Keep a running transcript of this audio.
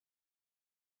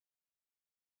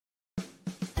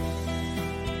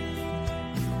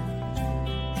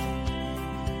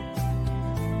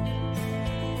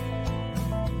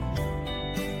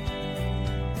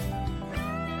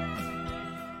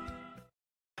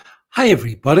Hi,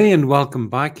 everybody, and welcome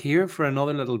back here for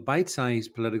another little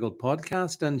bite-sized political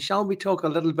podcast. And shall we talk a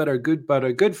little bit about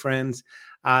our good friends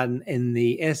and in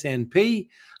the SNP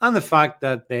and the fact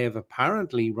that they have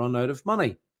apparently run out of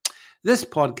money? This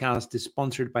podcast is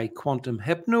sponsored by Quantum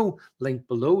Hypno. Link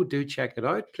below. Do check it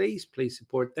out, please. Please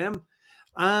support them.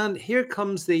 And here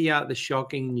comes the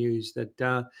shocking news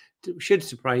that should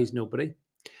surprise nobody.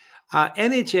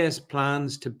 NHS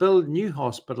plans to build new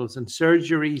hospitals and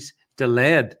surgeries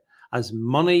delayed as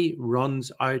money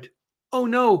runs out. Oh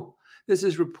no! This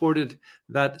is reported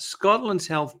that Scotland's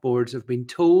health boards have been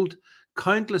told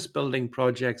countless building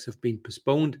projects have been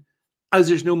postponed as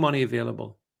there's no money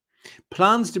available.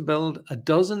 Plans to build a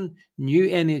dozen new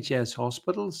NHS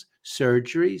hospitals,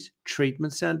 surgeries,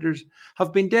 treatment centres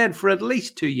have been dead for at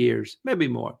least 2 years, maybe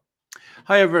more.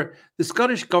 However, the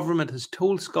Scottish Government has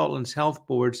told Scotland's health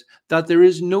boards that there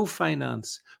is no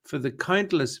finance for the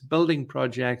countless building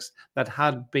projects that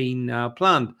had been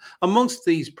planned. Amongst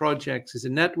these projects is a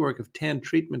network of 10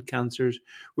 treatment cancers,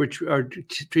 which are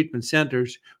treatment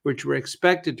centres, which were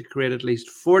expected to create at least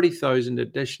 40,000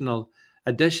 additional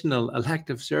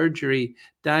elective surgery,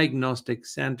 diagnostic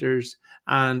centres,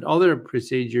 and other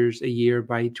procedures a year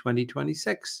by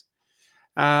 2026.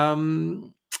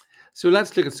 So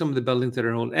let's look at some of the buildings that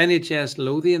are old. NHS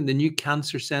Lothian, the new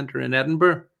cancer centre in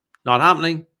Edinburgh, not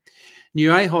happening.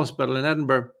 New Eye Hospital in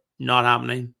Edinburgh, not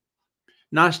happening.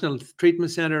 National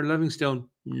Treatment Centre in Livingstone,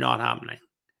 not happening.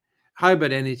 How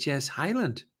about NHS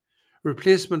Highland?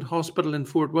 Replacement Hospital in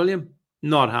Fort William,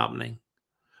 not happening.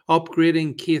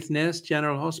 Upgrading Caithness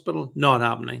General Hospital, not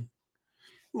happening.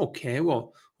 Okay,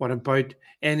 well, what about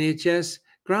NHS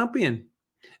Grampian?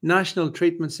 National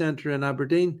Treatment Centre in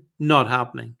Aberdeen, not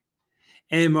happening.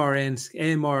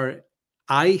 MRI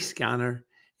scanner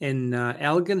in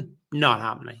Elgin, not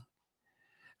happening.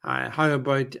 How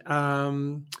about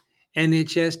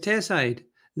NHS Teesside,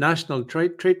 National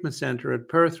Treatment Centre at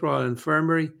Perth Royal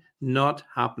Infirmary, not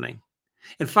happening.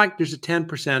 In fact, there's a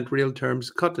 10% real terms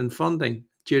cut in funding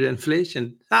due to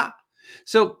inflation.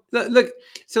 So look,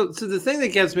 so the thing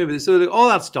that gets me with this, so all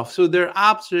that stuff, so they're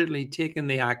absolutely taking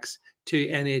the axe to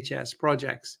NHS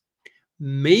projects.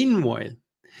 Meanwhile,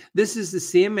 this is the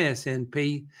same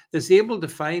SNP that's able to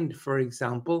find, for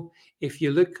example, if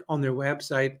you look on their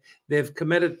website, they've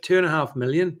committed 2.5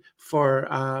 million for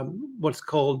what's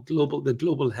called the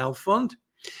Global Health Fund.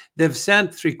 They've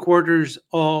sent 3/4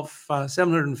 of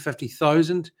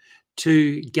 750,000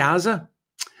 to Gaza.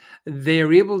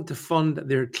 They're able to fund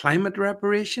their climate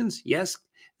reparations. Yes,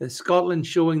 Scotland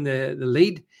showing the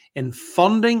lead in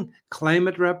funding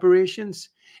climate reparations.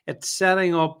 It's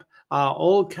setting up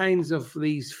all kinds of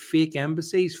these fake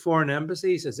embassies, foreign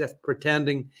embassies, as if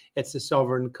pretending it's a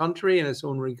sovereign country in its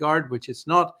own regard, which it's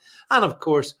not. And of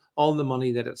course, all the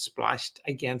money that it splashed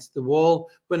against the wall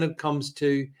when it comes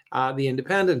to the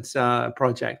independence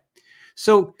project.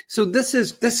 So this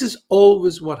is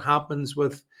always what happens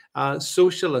with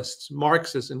socialists,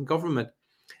 Marxists in government.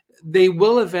 They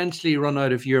will eventually run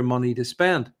out of your money to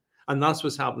spend. And that's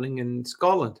what's happening in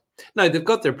Scotland. Now, they've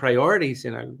got their priorities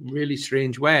in a really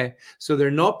strange way. So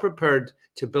they're not prepared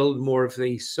to build more of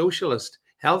these socialist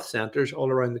health centres all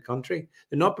around the country.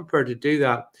 They're not prepared to do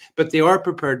that. But they are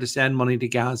prepared to send money to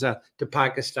Gaza, to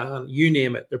Pakistan, you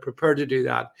name it. They're prepared to do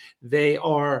that. They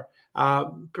are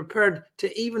prepared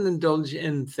to even indulge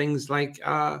in things like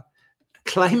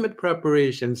climate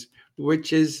preparations,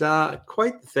 which is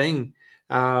quite the thing.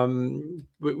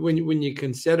 When you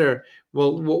consider,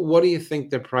 well, what do you think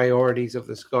the priorities of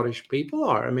the Scottish people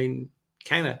are? I mean,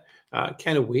 kind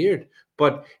of weird.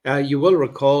 But you will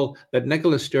recall that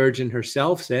Nicola Sturgeon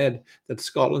herself said that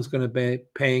Scotland's going to be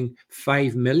paying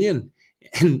 5 million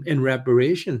in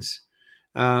reparations.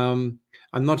 I'm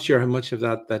not sure how much of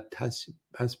that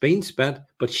has been spent,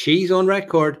 but she's on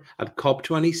record at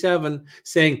COP27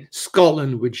 saying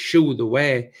Scotland would show the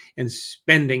way in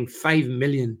spending 5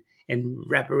 million in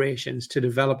reparations to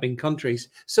developing countries.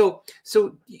 So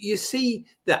you see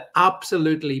the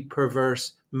absolutely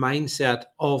perverse mindset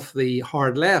of the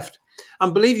hard left.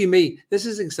 And believe you me, this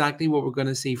is exactly what we're going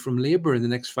to see from Labour in the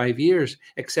next 5 years,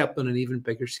 except on an even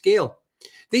bigger scale.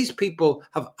 These people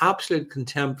have absolute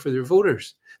contempt for their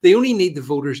voters. They only need the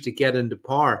voters to get into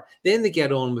power. Then they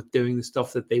get on with doing the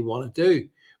stuff that they want to do,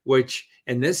 which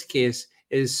in this case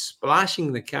is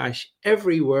splashing the cash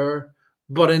everywhere,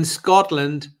 but in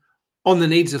Scotland, on the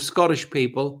needs of Scottish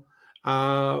people,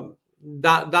 that's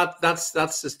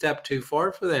a step too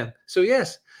far for them. So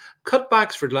yes,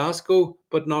 cutbacks for Glasgow,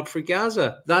 but not for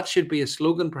Gaza. That should be a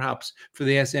slogan, perhaps, for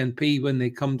the SNP when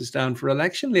they come to stand for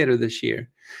election later this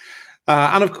year.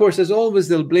 And of course, as always,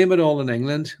 they'll blame it all on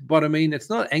England. But I mean, it's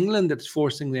not England that's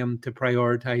forcing them to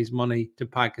prioritize money to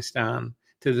Pakistan,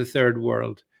 to the third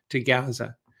world, to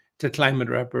Gaza, to climate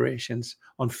reparations,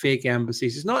 on fake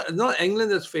embassies. It's not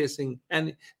England that's facing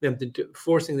any them to do,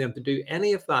 forcing them to do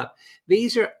any of that.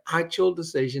 These are actual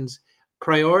decisions,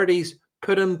 priorities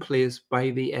put in place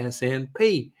by the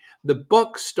SNP. The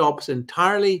buck stops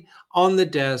entirely on the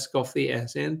desk of the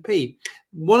SNP.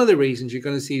 One of the reasons you're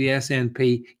going to see the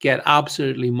SNP get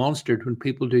absolutely monstered when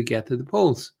people do get to the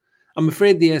polls. I'm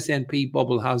afraid the SNP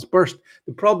bubble has burst.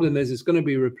 The problem is it's going to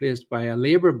be replaced by a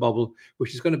Labour bubble,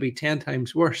 which is going to be 10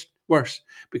 times worse,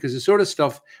 because the sort of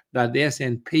stuff that the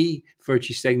SNP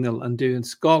virtue signal and do in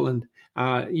Scotland,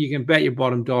 you can bet your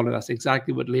bottom dollar that's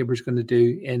exactly what Labour's going to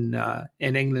do in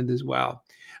England as well.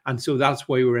 And so that's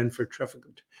why we're in for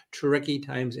tricky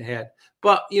times ahead.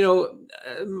 But,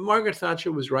 Margaret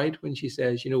Thatcher was right when she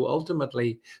says,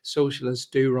 ultimately, socialists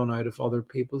do run out of other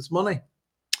people's money.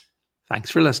 Thanks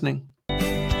for listening.